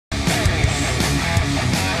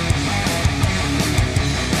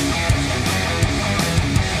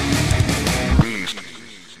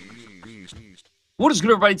What is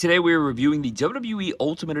good, everybody? Today we are reviewing the WWE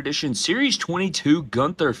Ultimate Edition Series 22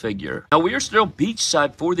 Gunther figure. Now, we are still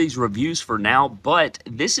beachside for these reviews for now, but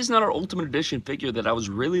this is not our Ultimate Edition figure that I was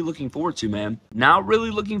really looking forward to, man. Not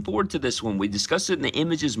really looking forward to this one. We discussed it in the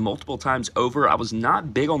images multiple times over. I was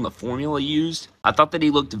not big on the formula used. I thought that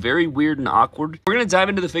he looked very weird and awkward. We're going to dive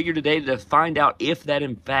into the figure today to find out if that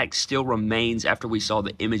in fact still remains after we saw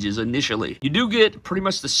the images initially. You do get pretty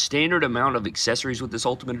much the standard amount of accessories with this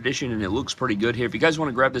Ultimate Edition, and it looks pretty good here. If you guys want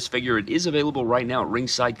to grab this figure, it is available right now at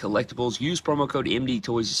Ringside Collectibles. Use promo code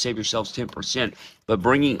MDTOYS to save yourselves 10%. But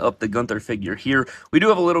bringing up the Gunther figure here, we do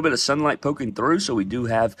have a little bit of sunlight poking through, so we do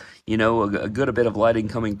have, you know, a good bit of lighting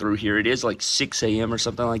coming through here. It is like 6 a.m. or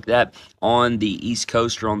something like that on the East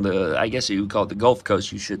Coast, or on the, I guess you would call it the Gulf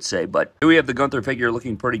Coast, you should say. But here we have the Gunther figure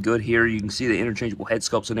looking pretty good here. You can see the interchangeable head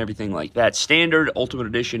sculpts and everything like that. Standard Ultimate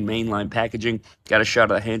Edition mainline packaging. Got a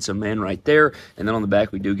shot of the handsome man right there. And then on the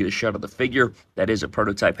back, we do get a shot of the figure. That is a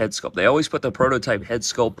prototype head sculpt. They always put the prototype head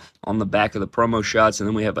sculpt on the back of the promo shots, and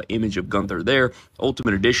then we have an image of Gunther there.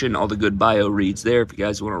 Ultimate Edition, all the good bio reads there. If you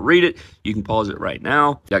guys want to read it, you can pause it right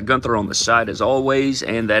now. Got Gunther on the side as always,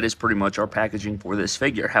 and that is pretty much our packaging for this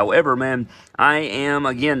figure. However, man, I am,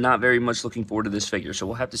 again, not very much looking forward to this figure, so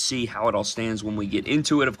we'll have to see how it all stands when we get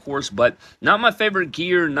into it, of course, but not my favorite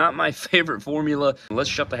gear, not my favorite formula. Let's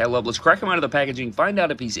shut the hell up. Let's crack him out of the packaging, find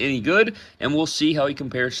out if he's any good, and we'll see how he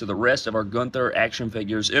compares to the rest of our Gunther action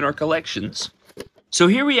figures in our collections. So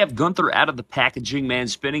here we have Gunther out of the packaging, man,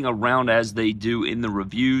 spinning around as they do in the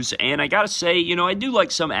reviews. And I gotta say, you know, I do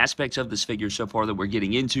like some aspects of this figure so far that we're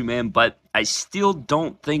getting into, man, but I still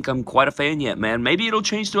don't think I'm quite a fan yet, man. Maybe it'll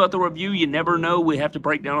change throughout the review. You never know. We have to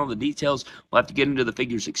break down all the details. We'll have to get into the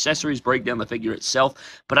figure's accessories, break down the figure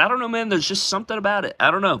itself. But I don't know, man. There's just something about it. I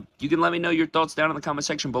don't know. You can let me know your thoughts down in the comment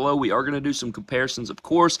section below. We are going to do some comparisons, of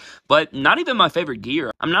course, but not even my favorite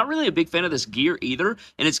gear. I'm not really a big fan of this gear either,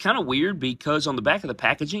 and it's kind of weird because on the back of the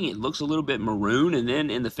packaging, it looks a little bit maroon, and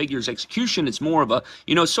then in the figure's execution, it's more of a,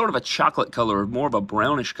 you know, sort of a chocolate color, more of a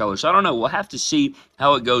brownish color. So I don't know. We'll have to see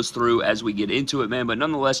how it goes through as we get into it, man. But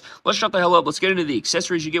nonetheless, let's shut the hell up. Let's get into the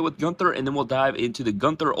accessories you get with Gunther, and then we'll dive into the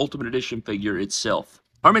Gunther Ultimate Edition figure itself.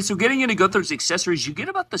 Alright, man, so getting into Gunther's accessories, you get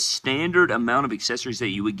about the standard amount of accessories that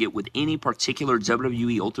you would get with any particular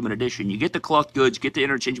WWE Ultimate Edition. You get the cloth goods, you get the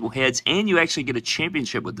interchangeable heads, and you actually get a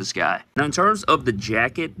championship with this guy. Now, in terms of the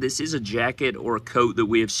jacket, this is a jacket or a coat that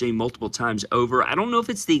we have seen multiple times over. I don't know if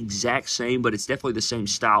it's the exact same, but it's definitely the same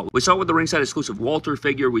style. We saw it with the ringside exclusive Walter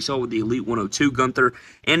figure, we saw it with the Elite 102 Gunther,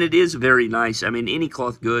 and it is very nice. I mean, any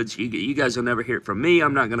cloth goods, you guys will never hear it from me.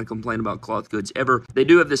 I'm not going to complain about cloth goods ever. They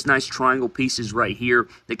do have this nice triangle pieces right here.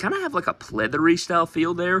 They kind of have like a pleathery style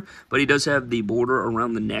feel there, but he does have the border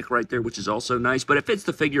around the neck right there, which is also nice, but it fits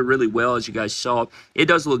the figure really well. As you guys saw, it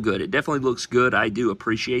does look good. It definitely looks good. I do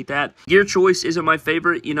appreciate that. Gear choice isn't my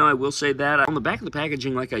favorite, you know, I will say that. On the back of the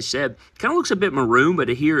packaging, like I said, kind of looks a bit maroon, but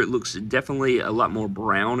here it looks definitely a lot more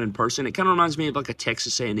brown in person. It kind of reminds me of like a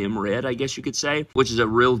Texas A&M red, I guess you could say, which is a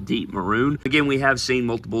real deep maroon. Again, we have seen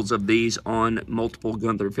multiples of these on multiple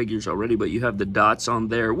Gunther figures already, but you have the dots on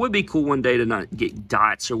there. Would be cool one day to not get dots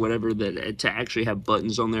or whatever, that to actually have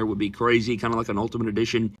buttons on there would be crazy, kind of like an Ultimate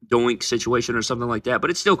Edition doink situation or something like that, but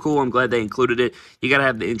it's still cool. I'm glad they included it. You gotta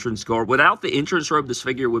have the entrance garb. Without the entrance robe, this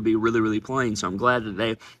figure would be really, really plain, so I'm glad that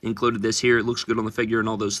they included this here. It looks good on the figure and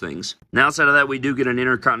all those things. Now, outside of that, we do get an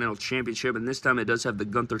Intercontinental Championship, and this time it does have the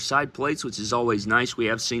Gunther side plates, which is always nice. We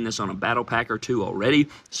have seen this on a battle pack or two already,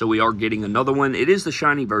 so we are getting another one. It is the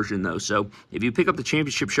shiny version, though, so if you pick up the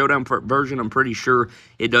Championship Showdown version, I'm pretty sure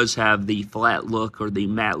it does have the flat look or the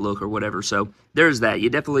matte look or whatever, so there's that. You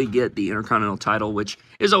definitely get the Intercontinental title, which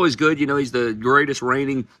is always good. You know, he's the greatest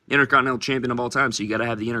reigning Intercontinental Champion of all time, so you got to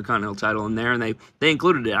have the Intercontinental title in there, and they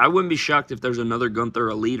included it. I wouldn't be shocked if there's another Gunther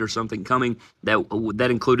Elite or something coming that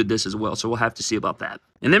included this as well, so we'll have to see about that.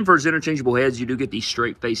 And then for his interchangeable heads, you do get the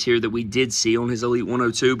straight face here that we did see on his Elite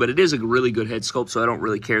 102, but it is a really good head sculpt, so I don't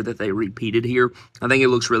really care that they repeated here. I think it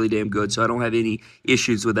looks really damn good, so I don't have any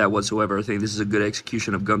issues with that whatsoever. I think this is a good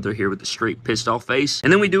execution of Gunther here with the straight pissed off face.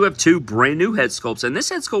 And then we do have two brand new head sculpts, and this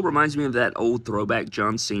head sculpt reminds me of that old throwback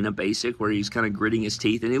John Cena basic where he's kind of gritting his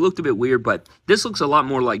teeth, and he looked a bit weird, but this looks a lot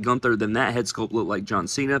more like Gunther than that head sculpt looked like John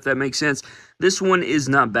Cena, if that makes sense. This one is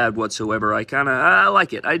not bad whatsoever. I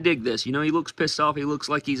like it. I dig this. You know, he looks pissed off. He looks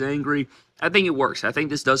like he's angry. I think it works. I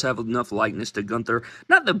think this does have enough likeness to Gunther.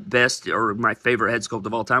 Not the best or my favorite head sculpt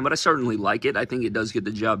of all time, but I certainly like it. I think it does get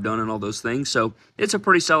the job done and all those things. So it's a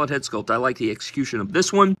pretty solid head sculpt. I like the execution of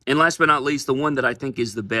this one. And last but not least, the one that I think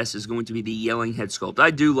is the best is going to be the Yelling head sculpt.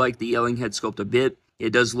 I do like the Yelling head sculpt a bit.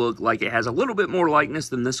 It does look like it has a little bit more likeness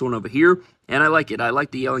than this one over here, and I like it. I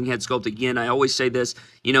like the yelling head sculpt. Again, I always say this,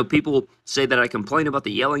 you know, people say that I complain about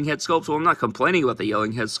the yelling head sculpt. Well, I'm not complaining about the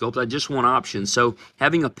yelling head sculpt. I just want options. So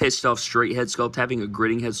having a pissed off straight head sculpt, having a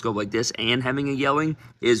gritting head sculpt like this, and having a yelling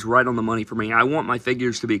is right on the money for me. I want my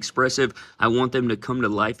figures to be expressive. I want them to come to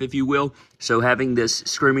life, if you will. So having this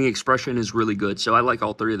screaming expression is really good. So I like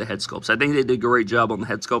all three of the head sculpts. I think they did a great job on the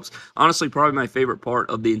head sculpts. Honestly, probably my favorite part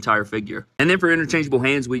of the entire figure. And then for interchangeable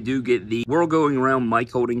hands, we do get the world going around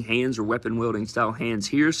mic holding hands or weapon wielding style hands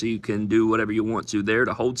here, so you can do whatever you want to there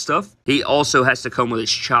to hold stuff. He also has to come with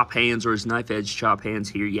his chop hands or his knife edge chop hands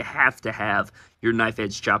here. You have to have your knife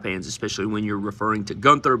edge chop hands, especially when you're referring to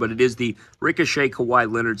Gunther, but it is the Ricochet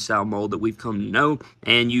Kawhi Leonard style mold that we've come to know,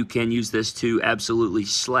 and you can use this to absolutely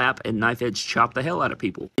slap and knife edge chop the hell out of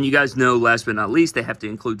people. And you guys know, last but not least, they have to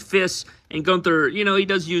include fists, and Gunther, you know, he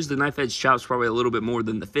does use the knife edge chops probably a little bit more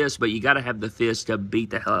than the fist, but you got to have the fist to beat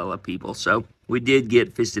the hell out of people. So we did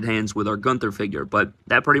get fisted hands with our Gunther figure, but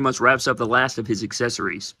that pretty much wraps up the last of his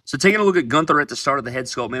accessories. So taking a look at Gunther at the start of the head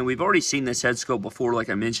sculpt, man, we've already seen this head sculpt before, like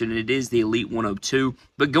I mentioned, and it is the Elite 102.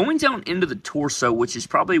 But going down into the torso, which is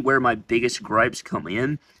probably where my biggest gripes come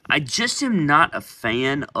in, I just am not a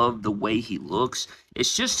fan of the way he looks.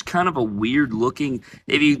 It's just kind of a weird looking.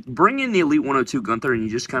 If you bring in the Elite 102 Gunther and you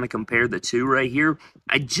just kind of compare the two right here,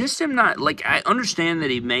 I just am not, like, I understand that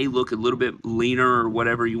he may look a little bit leaner or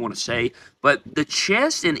whatever you want to say, but the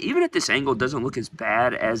chest, and even at this angle, doesn't look as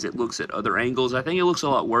bad as it looks at other angles. I think it looks a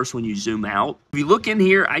lot worse when you zoom out. If you look in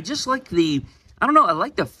here, I just like the, I don't know, I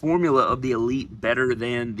like the formula of the Elite better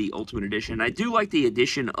than the Ultimate Edition. I do like the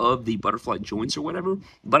addition of the butterfly joints or whatever,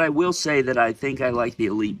 but I will say that I think I like the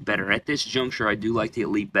Elite better. At this juncture, I do like the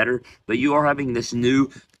Elite better, but you are having this new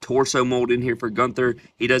torso mold in here for Gunther.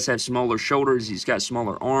 He does have smaller shoulders. He's got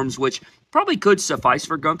smaller arms, which probably could suffice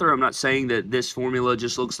for Gunther. I'm not saying that this formula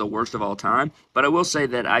just looks the worst of all time, but I will say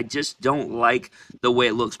that I just don't like the way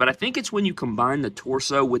it looks. But I think it's when you combine the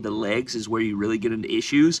torso with the legs is where you really get into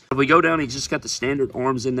issues. If we go down, he's just got the standard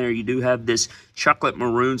arms in there. You do have this chocolate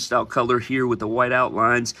maroon style color here with the white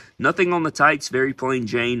outlines. Nothing on the tights, very plain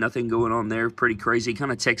Jane. Nothing going on there, pretty crazy.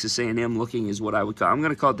 Kind of Texas A&M looking is what I would call. I'm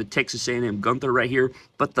going to call it the Texas A&M Gunther right here,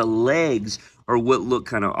 but the legs are what look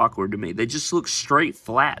kind of awkward to me. They just look straight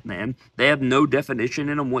flat, man. They have no definition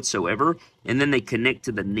in them whatsoever, and then they connect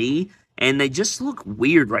to the knee, and they just look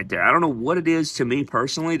weird right there. I don't know what it is to me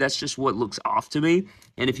personally. That's just what looks off to me.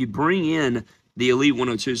 And if you bring in the Elite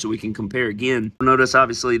 102 so we can compare again, notice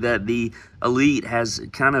obviously that the Elite has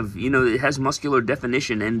kind of, you know, it has muscular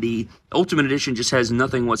definition, and the Ultimate Edition just has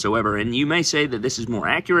nothing whatsoever. And you may say that this is more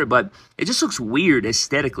accurate, but it just looks weird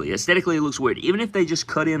aesthetically. Aesthetically, it looks weird. Even if they just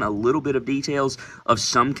cut in a little bit of details of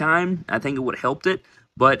some kind, I think it would have helped it.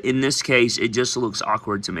 But in this case, it just looks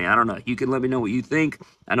awkward to me. I don't know. You can let me know what you think.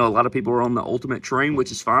 I know a lot of people are on the Ultimate train,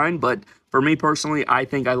 which is fine, but for me personally, I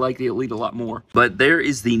think I like the Elite a lot more. But there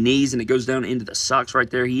is the knees, and it goes down into the socks right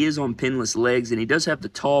there. He is on pinless legs, and he does have the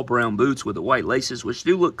tall brown boots with the white laces, which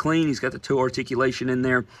do look clean. He's got the toe articulation in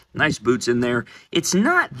there. Nice boots in there. It's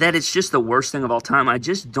not that it's just the worst thing of all time. I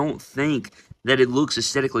just don't think that it looks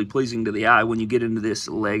aesthetically pleasing to the eye when you get into this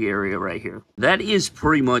leg area right here. That is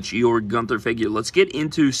pretty much your Gunther figure. Let's get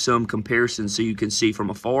into some comparisons so you can see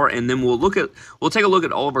from afar, and then we'll take a look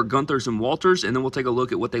at all of our Gunthers and Walters, and then we'll take a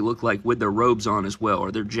look at what they look like with their robes on as well,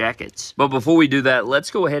 or their jackets. But before we do that,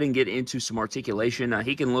 let's go ahead and get into some articulation. Now,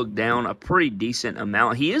 he can look down a pretty decent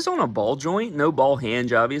amount. He is on a ball joint, no ball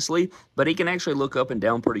hinge, obviously, but he can actually look up and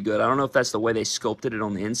down pretty good. I don't know if that's the way they sculpted it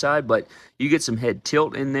on the inside, but you get some head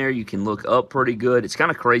tilt in there. You can look up pretty good. It's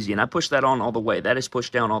kind of crazy, and I pushed that on all the way. That is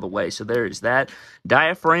pushed down all the way, so there is that.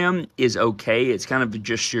 Diaphragm is okay. It's kind of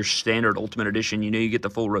just your standard Ultimate Edition. You know, you get the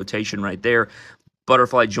full rotation right there.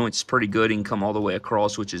 Butterfly joints is pretty good. He can come all the way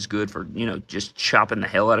across, which is good for, you know, just chopping the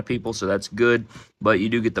hell out of people, so that's good. But you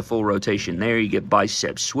do get the full rotation there. You get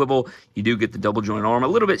bicep swivel. You do get the double joint arm. A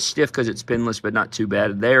little bit stiff because it's pinless, but not too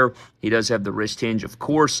bad there. He does have the wrist hinge, of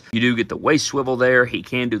course. You do get the waist swivel there. He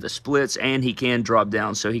can do the splits, and he can drop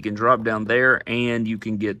down. So he can drop down there, and you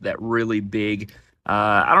can get that really big,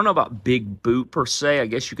 I don't know about big boot per se. I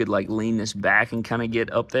guess you could like lean this back and kind of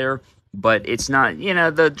get up there. But it's not, you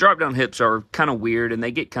know, the drop-down hips are kind of weird, and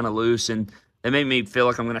they get kind of loose, and they make me feel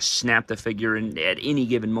like I'm going to snap the figure at any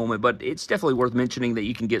given moment. But it's definitely worth mentioning that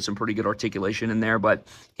you can get some pretty good articulation in there. But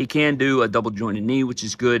he can do a double-jointed knee, which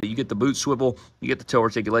is good. You get the boot swivel, you get the toe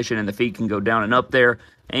articulation, and the feet can go down and up there.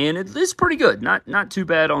 And it's pretty good. Not too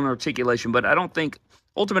bad on articulation, but I don't think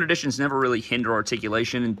Ultimate Editions never really hinder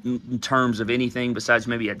articulation in terms of anything besides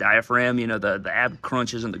maybe a diaphragm. You know, the ab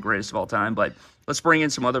crunch isn't the greatest of all time, but let's bring in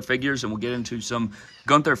some other figures and we'll get into some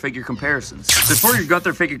Gunther figure comparisons. So for your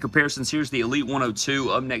Gunther figure comparisons, here's the Elite 102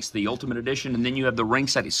 up next to the Ultimate Edition, and then you have the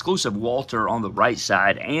ringside exclusive Walter on the right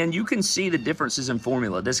side, and you can see the differences in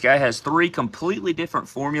formula. This guy has 3 completely different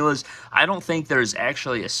formulas. I don't think there's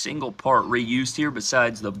actually a single part reused here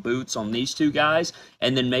besides the boots on these 2 guys,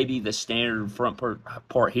 and then maybe the standard front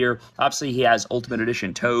part here. Obviously, he has Ultimate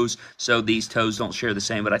Edition toes, so these toes don't share the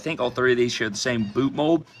same, but I think all 3 of these share the same boot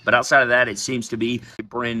mold, but outside of that, it seems to be a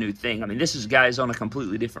brand new thing. I mean, this is guys on a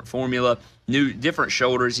completely different formula, different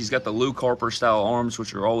shoulders. He's got the Luke Harper style arms,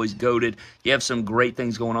 which are always goated. You have some great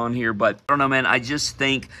things going on here, but I don't know, man. I just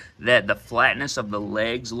think that the flatness of the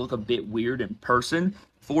legs look a bit weird in person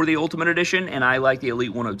for the Ultimate Edition, and I like the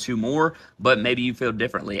Elite 102 more, but maybe you feel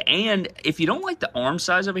differently. And if you don't like the arm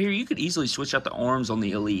size over here, you could easily switch out the arms on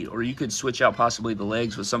the Elite, or you could switch out possibly the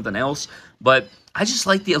legs with something else, but I just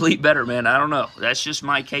like the Elite better, man. I don't know. That's just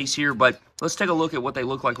my case here, but let's take a look at what they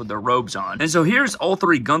look like with their robes on. And so here's all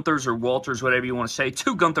 3 Gunthers or Walters, whatever you want to say.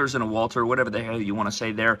 2 Gunthers and a Walter, whatever the hell you want to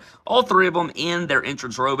say there. All 3 of them in their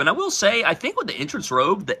entrance robe. And I will say, I think with the entrance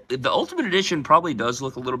robe, the Ultimate Edition probably does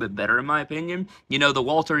look a little bit better in my opinion. You know, the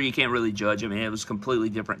Walter, you can't really judge. I mean, it was a completely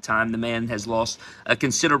different time. The man has lost a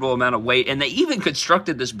considerable amount of weight. And they even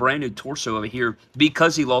constructed this brand new torso over here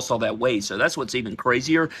because he lost all that weight. So that's what's even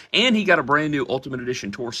crazier. And he got a brand new Ultimate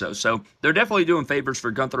Edition torso. So they're definitely doing favors for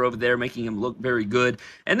Gunther over there, making him look very good.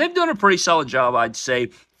 And they've done a pretty solid job, I'd say,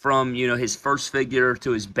 from, you know, his first figure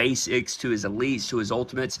to his basics to his elites to his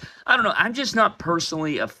ultimates. I don't know. I'm just not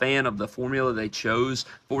personally a fan of the formula they chose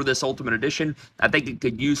for this Ultimate Edition. I think it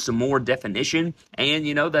could use some more definition, and,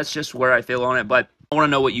 you know, that's just where I feel on it. But I want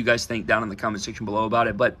to know what you guys think down in the comment section below about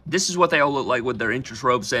it, but this is what they all look like with their entrance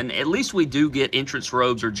robes, and at least we do get entrance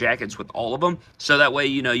robes or jackets with all of them, so that way,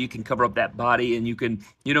 you know, you can cover up that body, and you can,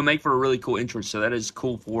 you know, make for a really cool entrance, so that is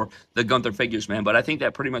cool for the Gunther figures, man. But I think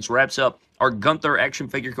that pretty much wraps up our Gunther action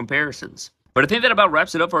figure comparisons. But I think that about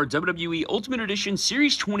wraps it up for our WWE Ultimate Edition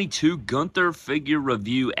Series 22 Gunther figure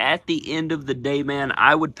review. At the end of the day, man,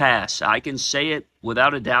 I would pass. I can say it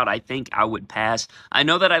without a doubt. I think I would pass. I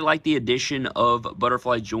know that I like the addition of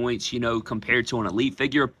butterfly joints, you know, compared to an Elite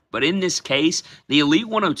figure. But in this case, the Elite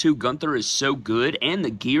 102 Gunther is so good, and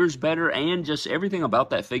the gear's better, and just everything about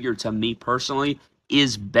that figure, to me personally,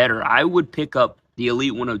 is better. I would pick up the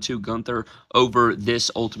Elite 102 Gunther over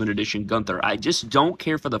this Ultimate Edition Gunther. I just don't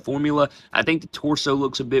care for the formula. I think the torso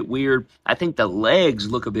looks a bit weird. I think the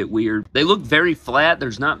legs look a bit weird. They look very flat.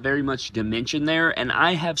 There's not very much dimension there, and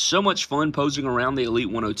I have so much fun posing around the Elite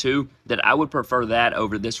 102 that I would prefer that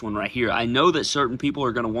over this one right here. I know that certain people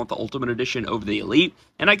are going to want the Ultimate Edition over the Elite,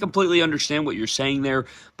 and I completely understand what you're saying there,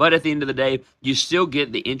 but at the end of the day, you still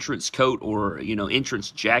get the entrance coat or, you know,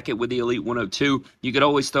 entrance jacket with the Elite 102. You could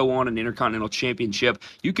always throw on an Intercontinental Championship.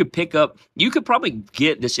 You could probably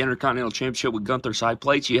get this Intercontinental Championship with Gunther side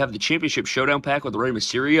plates. You have the Championship Showdown pack with Rey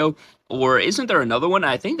Mysterio, or isn't there another one?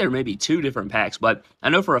 I think there may be 2 different packs, but I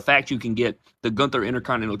know for a fact you can get the Gunther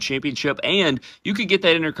Intercontinental Championship, and you could get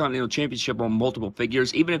that Intercontinental Championship on multiple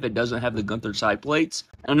figures, even if it doesn't have the Gunther side plates.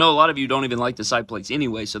 I know a lot of you don't even like the side plates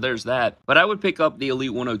anyway, so there's that. But I would pick up the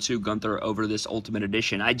Elite 102 Gunther over this Ultimate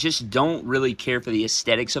Edition. I just don't really care for the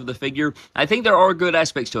aesthetics of the figure. I think there are good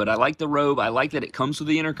aspects to it. I like the robe. I like that it comes with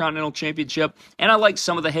the Intercontinental Championship, and I like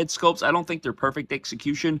some of the head sculpts. I don't think they're perfect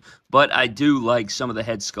execution, but I do like some of the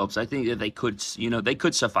head sculpts. I think that they could, you know, they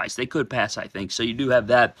could suffice. They could pass, I think. So you do have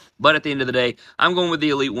that. But at the end of the day, I'm going with the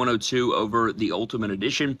Elite 102 over the Ultimate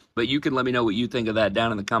Edition, but you can let me know what you think of that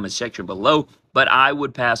down in the comment section below. But I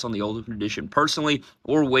would pass on the Ultimate Edition personally,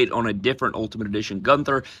 or wait on a different Ultimate Edition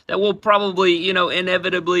Gunther that will probably, you know,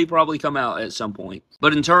 inevitably probably come out at some point.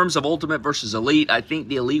 But in terms of Ultimate versus Elite, I think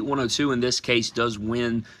the Elite 102 in this case does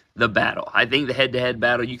win the battle. I think the head-to-head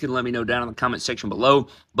battle, you can let me know down in the comment section below.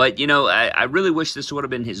 But, you know, I really wish this would have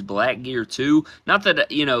been his black gear too. Not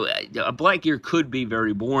that, you know, a black gear could be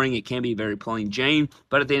very boring. It can be very plain Jane.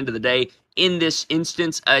 But at the end of the day, in this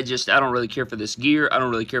instance, I don't really care for this gear. I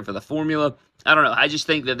don't really care for the formula. I don't know. I just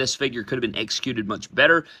think that this figure could have been executed much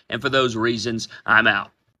better. And for those reasons, I'm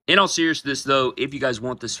out. In all seriousness, though, if you guys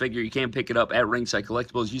want this figure, you can pick it up at Ringside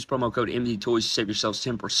Collectibles. Use promo code MDTOYS to save yourselves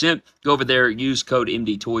 10%. Go over there, use code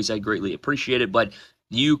MDTOYS. I greatly appreciate it. But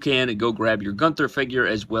you can go grab your Gunther figure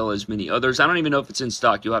as well as many others. I don't even know if it's in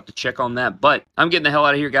stock. You'll have to check on that. But I'm getting the hell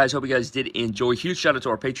out of here, guys. Hope you guys did enjoy. Huge shout out to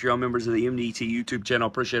our Patreon members of the MDT YouTube channel.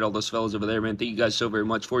 Appreciate all those fellas over there, man. Thank you guys so very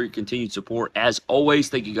much for your continued support. As always,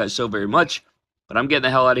 thank you guys so very much. But I'm getting the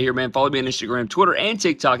hell out of here, man. Follow me on Instagram, Twitter, and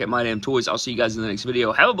TikTok at MyDamnToys. I'll see you guys in the next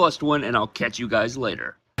video. Have a blessed one, and I'll catch you guys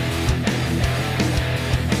later.